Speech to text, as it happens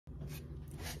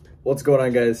What's going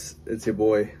on, guys? It's your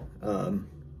boy. My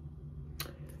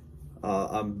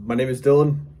name is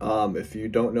Dylan. If you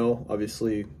don't know,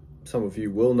 obviously some of you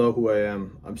will know who I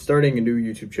am. I'm starting a new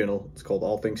YouTube channel. It's called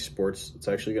All Things Sports. It's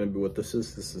actually going to be what this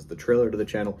is. This is the trailer to the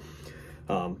channel.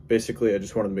 Basically, I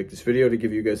just wanted to make this video to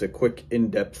give you guys a quick,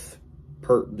 in-depth,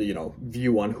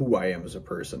 view on who I am as a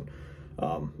person.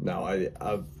 Now,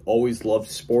 I've always loved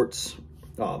sports.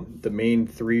 The main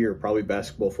three are probably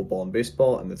basketball, football, and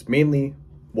baseball, and that's mainly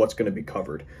what's going to be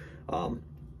covered.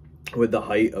 With the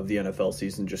height of the NFL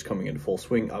season just coming into full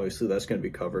swing, obviously that's going to be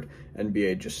covered.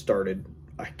 NBA just started.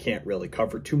 I can't really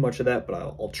cover too much of that, but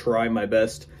I'll try my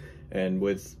best. And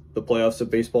with the playoffs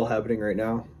of baseball happening right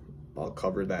now, I'll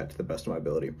cover that to the best of my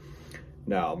ability.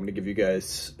 Now, I'm going to give you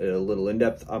guys a little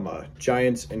in-depth. I'm a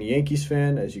Giants and Yankees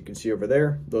fan, as you can see over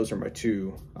there. Those are my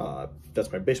two, that's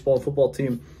my baseball and football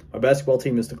team. My basketball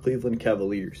team is the Cleveland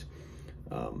Cavaliers.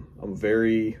 I'm a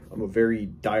very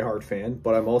diehard fan,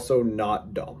 but I'm also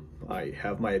not dumb. I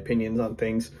have my opinions on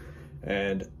things,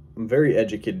 and I'm very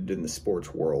educated in the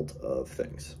sports world of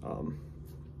things.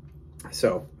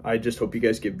 So I just hope you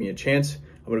guys give me a chance.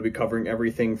 I'm going to be covering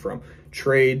everything from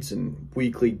trades and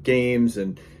weekly games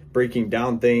and breaking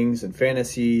down things and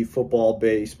fantasy, football,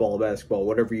 baseball, basketball,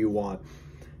 whatever you want.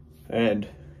 And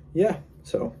yeah,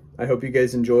 so I hope you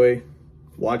guys enjoy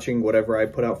watching whatever I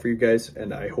put out for you guys,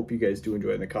 and I hope you guys do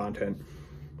enjoy the content.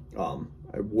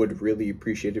 I would really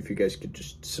appreciate if you guys could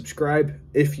just subscribe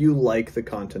if you like the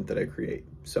content that I create.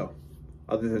 So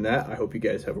other than that, I hope you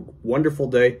guys have a wonderful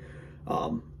day,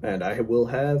 and I will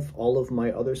have all of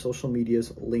my other social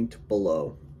medias linked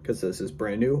below because this is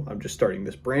brand new. I'm just starting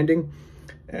this branding,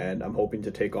 and I'm hoping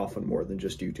to take off on more than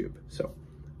just YouTube. So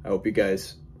I hope you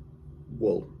guys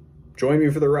will join me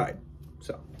for the ride.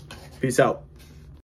 So peace out.